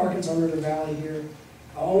few in the Arkansas River Valley here,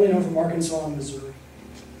 only known from Arkansas and Missouri.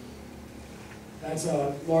 That's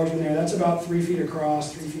a large one there. That's about 3 feet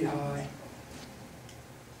across, 3 feet high.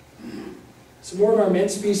 Some more of our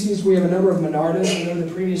mint species. We have a number of monardas. I know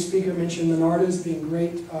the previous speaker mentioned monardas being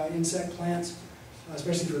great insect plants,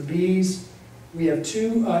 especially for bees. We have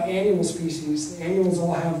 2 annual species. The annuals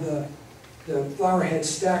all have the flower heads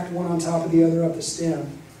stacked one on top of the other up the stem.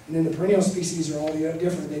 And then the perennial species are all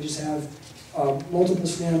different. They just have multiple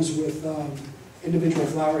stems with individual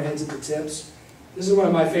flower heads at the tips. This is one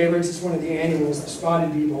of my favorites. It's one of the annuals, the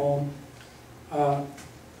spotted bee balm.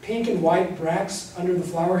 Pink and white bracts under the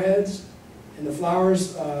flower heads. And the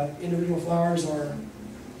flowers, individual flowers, are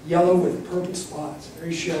yellow with purple spots,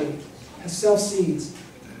 very showy. Has self-seeds.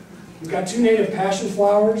 We've got 2 native passion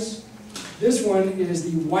flowers. This one is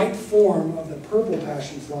the white form of the purple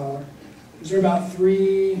passion flower. These are about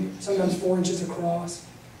 3, sometimes 4 inches across.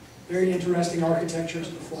 Very interesting architecture to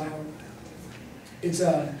the flower. It's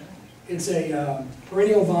a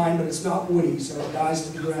perennial vine, but it's not woody, so it dies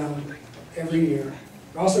to the ground every year.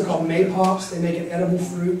 They're also called maypops. They make an edible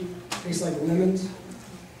fruit. Tastes like lemons.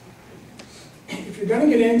 If you're going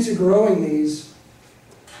to get into growing these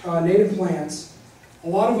native plants, a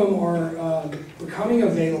lot of them are becoming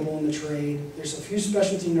available in the trade. There's a few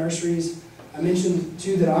specialty nurseries. I mentioned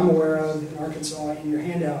 2 that I'm aware of in Arkansas in your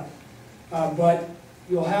handout. But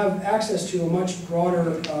you'll have access to a much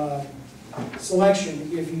broader selection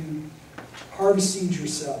if you harvest seeds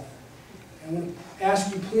yourself. I'm going to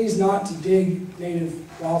ask you please not to dig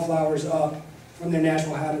native wildflowers up from their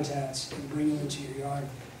natural habitats and bring them into your yard.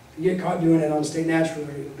 If you get caught doing it on state natural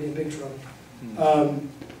area, you'll be in big trouble.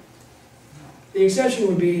 The exception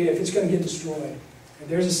would be if it's going to get destroyed. If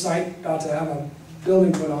there's a site about to have a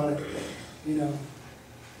building put on it, you know,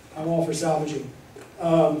 I'm all for salvaging.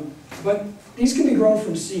 But these can be grown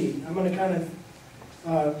from seed. I'm going to kind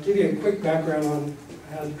of give you a quick background on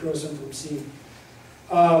how to grow some from seed.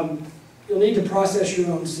 You'll need to process your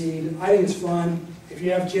own seed. I think it's fun. If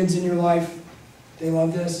you have kids in your life, they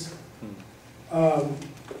love this.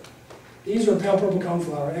 These are pale purple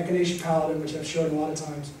coneflower, Echinacea pallida, which I've showed a lot of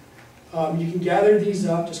times. You can gather these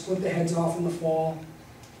up, just clip the heads off in the fall,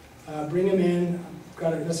 bring them in. I've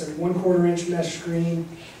got that's a 1/4 inch mesh screen.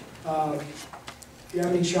 If you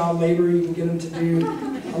have any child labor, you can get them to do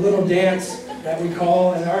a little dance that we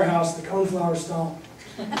call in our house the coneflower stomp.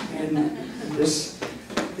 And just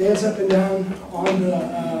dance up and down on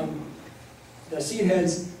the seed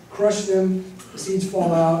heads, crush them, the seeds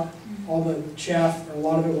fall out, all the chaff, or a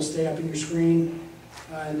lot of it will stay up in your screen,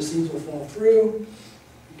 and the seeds will fall through.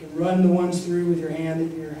 You can run the ones through with your hand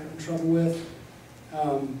that you're having trouble with.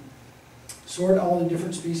 sort all the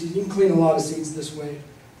different species. You can clean a lot of seeds this way,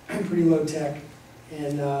 pretty low tech,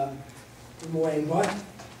 and put them away. But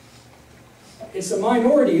it's a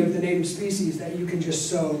minority of the native species that you can just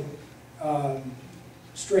sow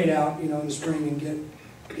straight out, in the spring and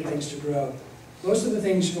get things to grow. Most of the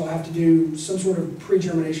things you'll have to do some sort of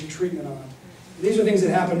pre-germination treatment on. These are things that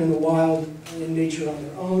happen in the wild, in nature on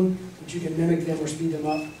their own, but you can mimic them or speed them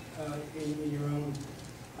up in your own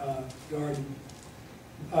garden.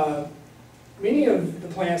 Many of the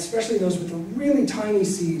plants, especially those with the really tiny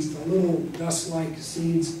seeds, the little dust-like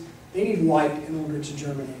seeds, they need light in order to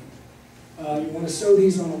germinate. You want to sow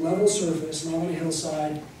these on a level surface, not on a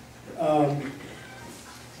hillside.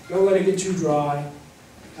 Don't let it get too dry.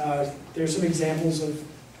 There's some examples of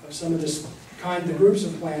some of this kind, the groups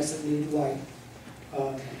of plants that need light.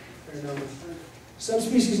 Some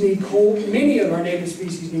species need cold, many of our native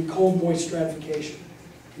species need cold, moist stratification.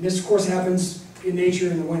 And this, of course, happens in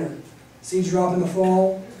nature in the winter. Seeds drop in the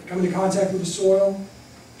fall, they come into contact with the soil,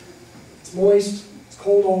 it's moist, it's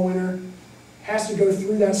cold all winter, has to go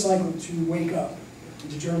through that cycle to wake up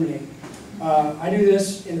and to germinate. I do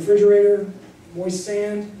this in the refrigerator, moist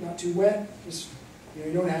sand, not too wet, just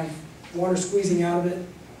you don't have water squeezing out of it,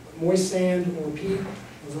 moist sand or peat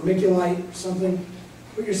or vermiculite, something.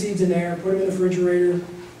 Put your seeds in there, put them in the refrigerator.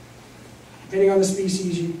 Depending on the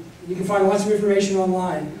species, you can find lots of information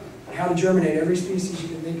online on how to germinate every species you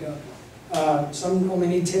can think of. Some only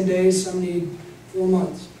need 10 days, some need 4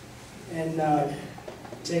 months. And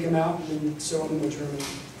take them out and then sow them and they'll germinate.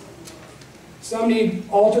 Some need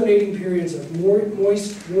alternating periods of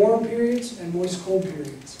moist, warm periods and moist, cold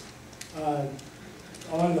periods. A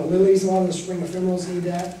lot of the lilies, a lot of the spring ephemerals need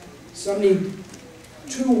that. Some need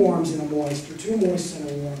 2 warms in a moist or 2 moists in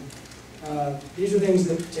a warm. These are things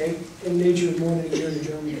that take in nature more than a year to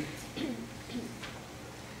germinate.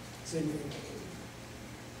 Same thing.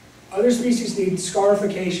 Other species need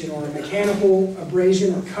scarification or mechanical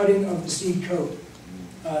abrasion or cutting of the seed coat.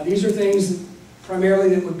 These are things that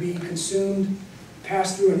primarily that would be consumed,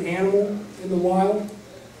 passed through an animal in the wild.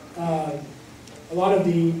 A lot of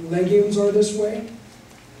the legumes are this way.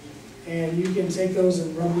 And you can take those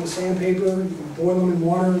and rub them with sandpaper, you can boil them in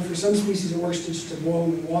water. For some species it works just to boil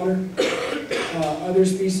them in water. Other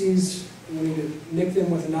species, you need to nick them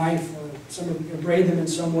with a knife or braid them in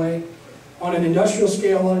some way. On an industrial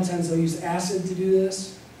scale, a lot of times they'll use acid to do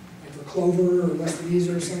this, like for clover or lesbides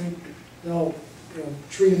or something. They'll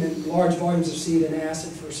treat them in large volumes of seed in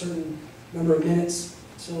acid for a certain number of minutes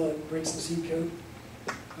until it breaks the seed coat.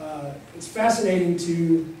 It's fascinating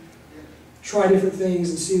to try different things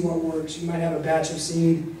and see what works. You might have a batch of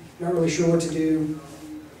seed, not really sure what to do.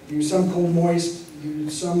 Do some cold moist, do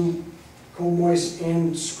some cold moist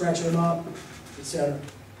and scratch them up, etc.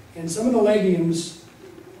 And some of the legumes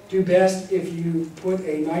do best if you put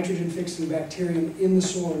a nitrogen-fixing bacterium in the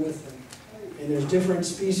soil with them. And there's different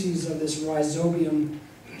species of this rhizobium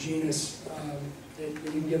genus that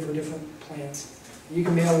you can get for different plants. And you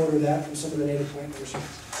can mail order that from some of the native plant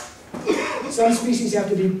nurseries. Some species have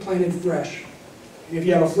to be planted fresh. And if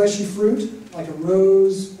you have a fleshy fruit, like a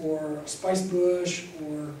rose or a spice bush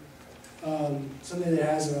or something that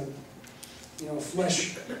has a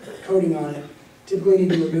flesh coating on it, typically need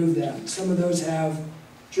to remove that. Some of those have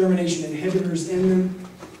germination inhibitors in them,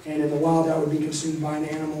 and in the wild that would be consumed by an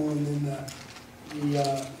animal, and then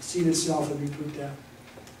the seed itself would be pooped out.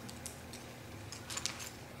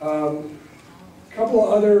 A couple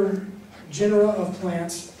of other genera of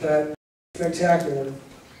plants that are spectacular.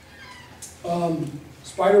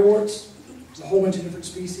 Spiderworts, there's a whole bunch of different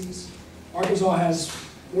species. Arkansas has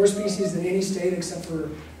more species than any state except for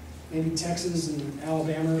maybe Texas and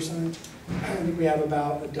Alabama or something. I think we have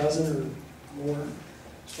about a dozen or more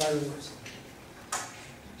spiderworts.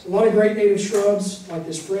 So a lot of great native shrubs like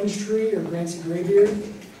this fringe tree or Grancy graybeard.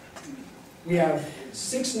 We have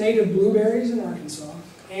 6 native blueberries in Arkansas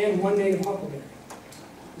and 1 native huckleberry.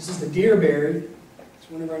 This is the deerberry. It's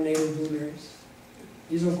one of our native blueberries.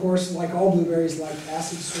 These, of course, like all blueberries, like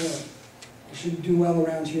acid soil. They should do well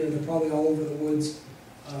around here. They're probably all over the woods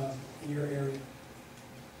in your area.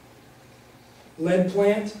 Lead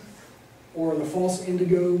plant, or the false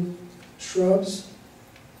indigo shrubs,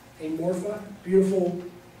 amorpha, beautiful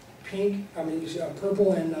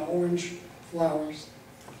purple and orange flowers.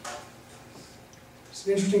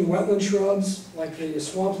 Some interesting wetland shrubs, like the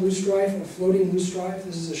swamp loosestrife or floating loosestrife.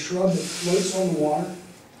 This is a shrub that floats on the water.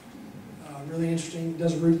 Really interesting. It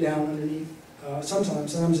does root down underneath.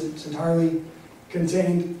 Sometimes it's entirely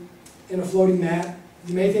contained in a floating mat.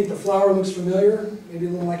 You may think the flower looks familiar, maybe a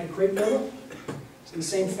little like a crepe myrtle. It's in the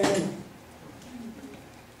same family.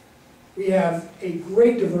 We have a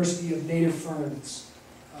great diversity of native ferns.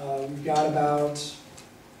 We've got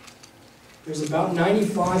there's about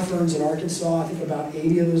 95 ferns in Arkansas. I think about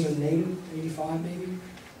 80 of those are native, 85 maybe.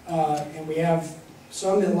 And we have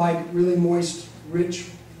some that like really moist, rich,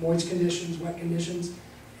 moist conditions, wet conditions.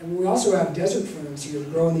 And we also have desert ferns here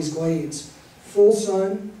that grow in these glades. Full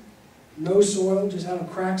sun, no soil, just out of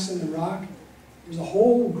cracks in the rock. There's a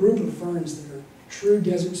whole group of ferns that are true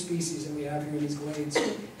desert species that we have here in these glades.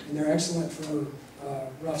 And they're excellent for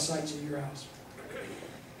rough sites in your house.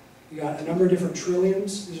 We got a number of different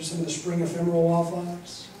trilliums. These are some of the spring ephemeral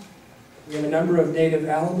wildflowers. We have a number of native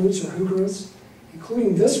alum roots or heucheras,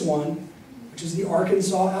 including this one, which is the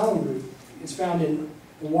Arkansas alum root. It's found in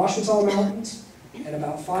the Washita Mountains at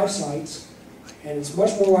about 5 sites, and it's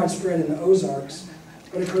much more widespread in the Ozarks,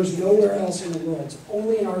 but occurs nowhere else in the world. It's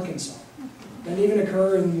only in Arkansas. It doesn't even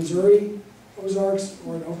occur in Missouri Ozarks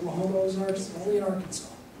or in Oklahoma Ozarks. It's only in Arkansas.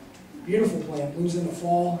 Beautiful plant, blooms in the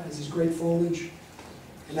fall, has this great foliage.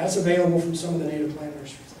 And that's available from some of the native plant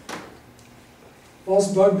nurseries.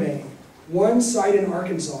 False bugbane. One site in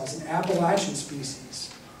Arkansas is an Appalachian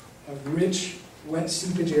species of rich, wet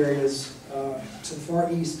seepage areas to the far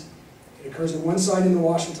east. It occurs at one site in the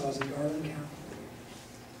Washitas in Garland County.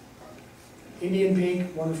 Indian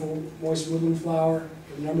pink, wonderful moist woodland flower.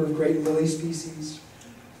 We have a number of great lily species.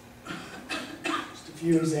 Just a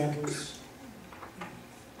few examples.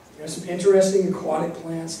 We have some interesting aquatic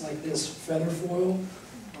plants like this featherfoil,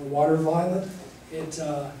 or water violet. It's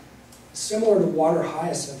similar to water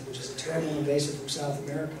hyacinth, which is a terrible invasive from South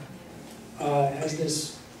America. It has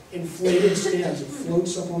this inflated stems. It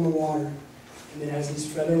floats up on the water, and then has these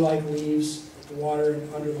feather-like leaves at the water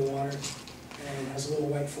and under the water, and has little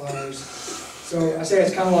white flowers. So I say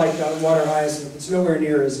it's kind of like water hyacinth. It's nowhere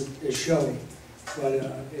near as showy, but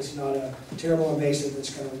it's not a terrible invasive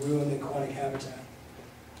that's going to ruin the aquatic habitat.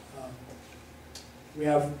 We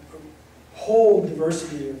have a whole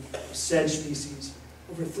diversity of sedge species.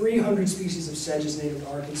 Over 300 species of sedges native to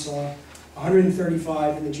Arkansas,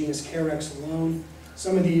 135 in the genus Carex alone.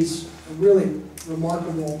 Some of these are really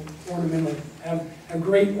remarkable ornamental, have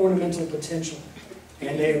great ornamental potential.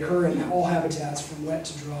 And they occur in all habitats from wet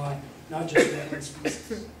to dry, not just wetland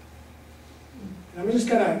species. And I'm just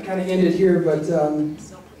kind of end it here, but I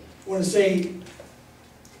want to say,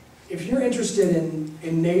 if you're interested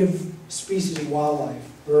in native species of wildlife,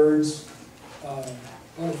 birds,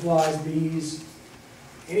 butterflies, bees,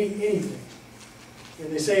 anything.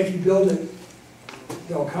 And they say if you build it,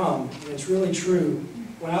 they'll come. And it's really true.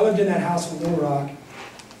 When I lived in that house in Little Rock,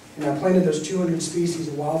 and I planted those 200 species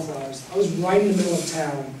of wildflowers, I was right in the middle of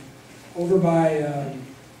town, over by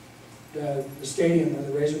the stadium where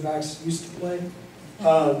the Razorbacks used to play.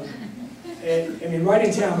 I mean, right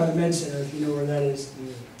in town by the Med Center, if you know where that is.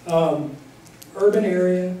 Urban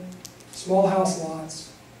area, small house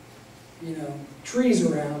lots, you know, trees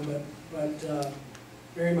around, but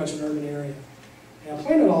very much an urban area. And I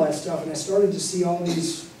planted all that stuff, and I started to see all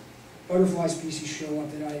these butterfly species show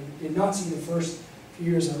up that I did not see the first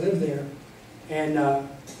few years I lived there. And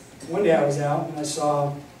one day I was out, and I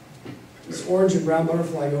saw this orange and brown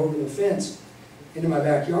butterfly go over the fence into my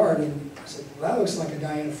backyard, and I said, well, that looks like a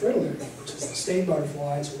Diana fritillary, which is the state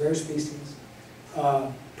butterfly. It's a rare species,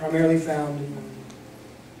 primarily found in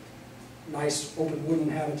nice open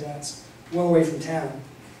woodland habitats, well away from town.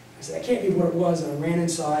 I said, that can't be what it was, and I ran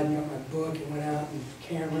inside and got my book and went out and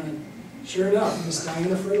camera, and sure enough, this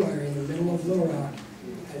Diana fritillary in the middle of Little Rock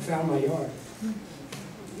had found my yard.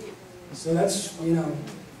 So that's, you know,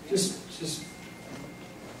 just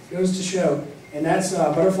goes to show. And that's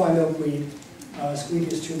butterfly milkweed,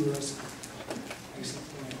 Asclepias tuberosa.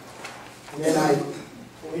 And then I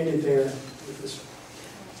will end it there with this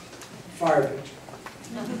fire picture.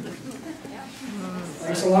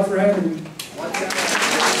 Thanks a lot for having me.